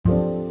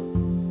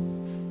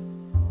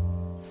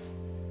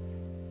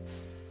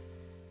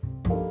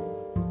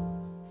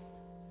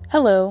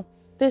Hello,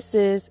 this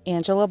is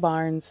Angela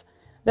Barnes,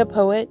 the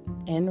poet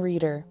and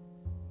reader.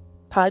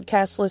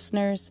 Podcast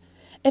listeners,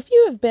 if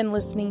you have been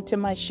listening to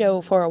my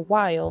show for a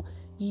while,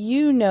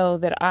 you know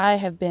that I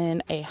have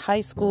been a high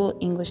school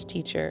English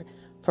teacher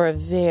for a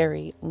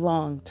very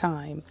long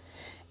time,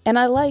 and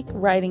I like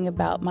writing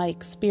about my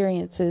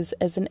experiences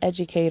as an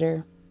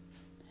educator.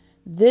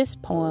 This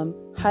poem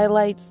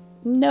highlights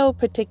no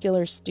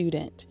particular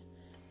student,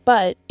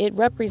 but it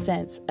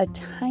represents a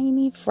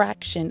tiny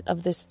fraction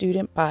of the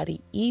student body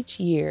each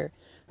year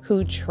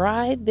who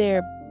tried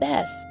their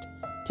best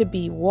to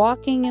be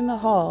walking in the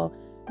hall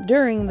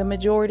during the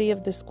majority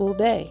of the school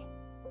day.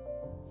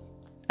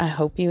 I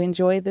hope you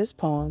enjoy this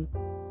poem.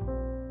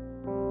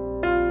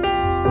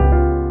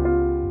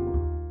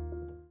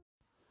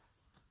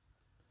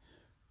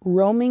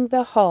 Roaming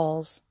the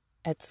halls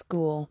at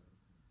school.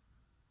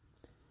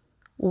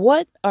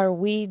 What are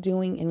we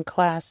doing in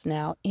class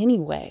now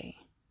anyway?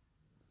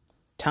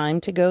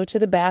 Time to go to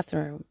the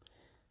bathroom,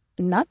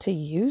 not to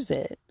use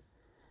it.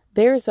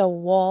 There's a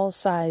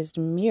wall-sized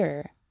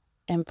mirror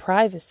and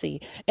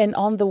privacy, and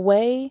on the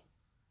way,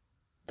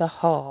 the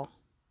hall.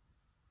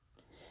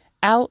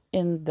 Out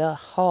in the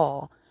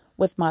hall,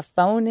 with my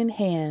phone in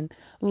hand,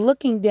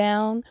 looking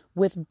down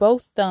with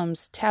both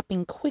thumbs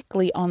tapping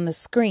quickly on the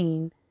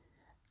screen,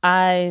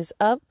 eyes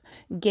up,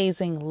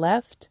 gazing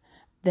left,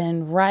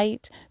 then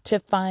right to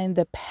find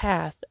the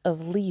path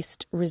of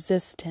least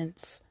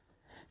resistance.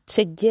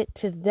 To get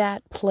to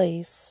that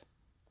place,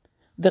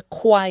 the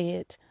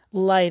quiet,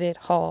 lighted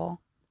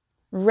hall,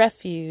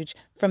 refuge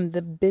from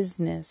the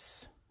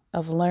business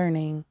of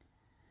learning,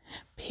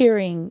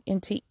 peering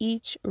into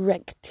each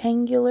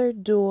rectangular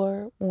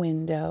door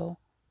window,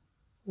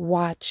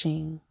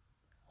 watching,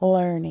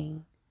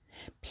 learning,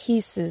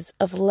 pieces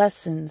of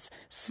lessons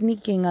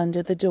sneaking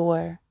under the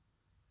door.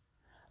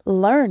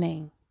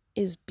 Learning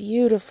is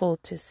beautiful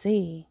to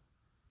see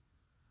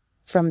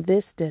from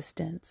this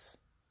distance.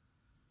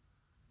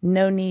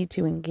 No need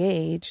to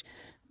engage.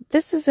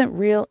 This isn't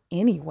real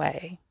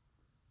anyway.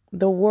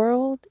 The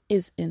world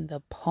is in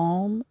the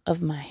palm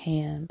of my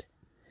hand.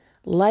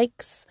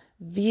 Likes,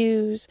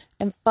 views,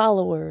 and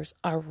followers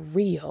are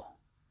real.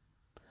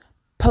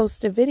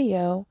 Post a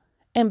video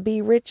and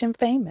be rich and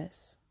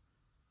famous.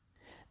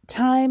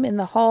 Time in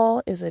the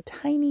hall is a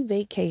tiny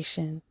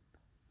vacation.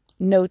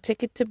 No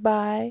ticket to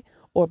buy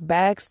or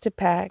bags to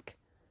pack.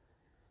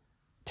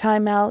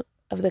 Time out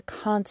of the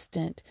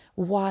constant,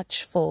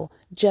 watchful,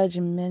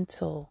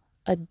 judgmental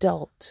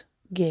adult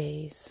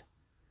gaze.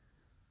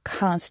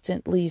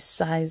 Constantly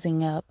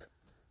sizing up,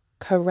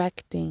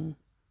 correcting,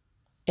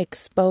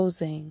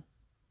 exposing.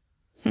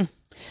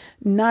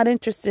 Not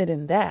interested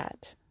in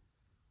that.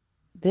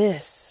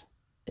 This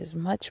is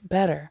much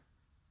better.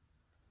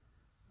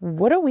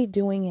 What are we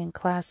doing in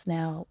class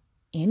now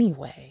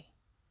anyway?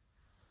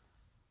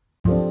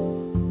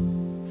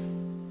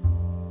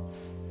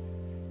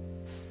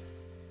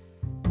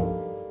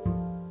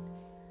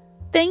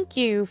 Thank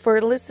you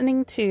for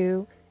listening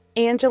to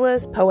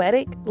Angela's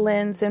Poetic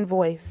Lens and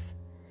Voice.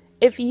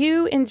 If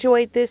you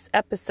enjoyed this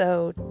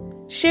episode,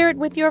 share it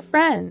with your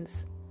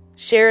friends,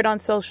 share it on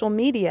social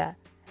media,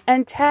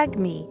 and tag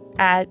me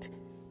at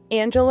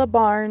Angela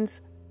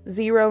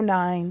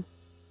Barnes09.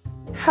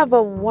 Have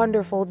a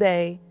wonderful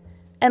day,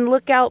 and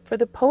look out for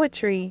the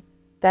poetry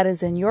that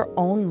is in your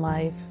own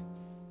life.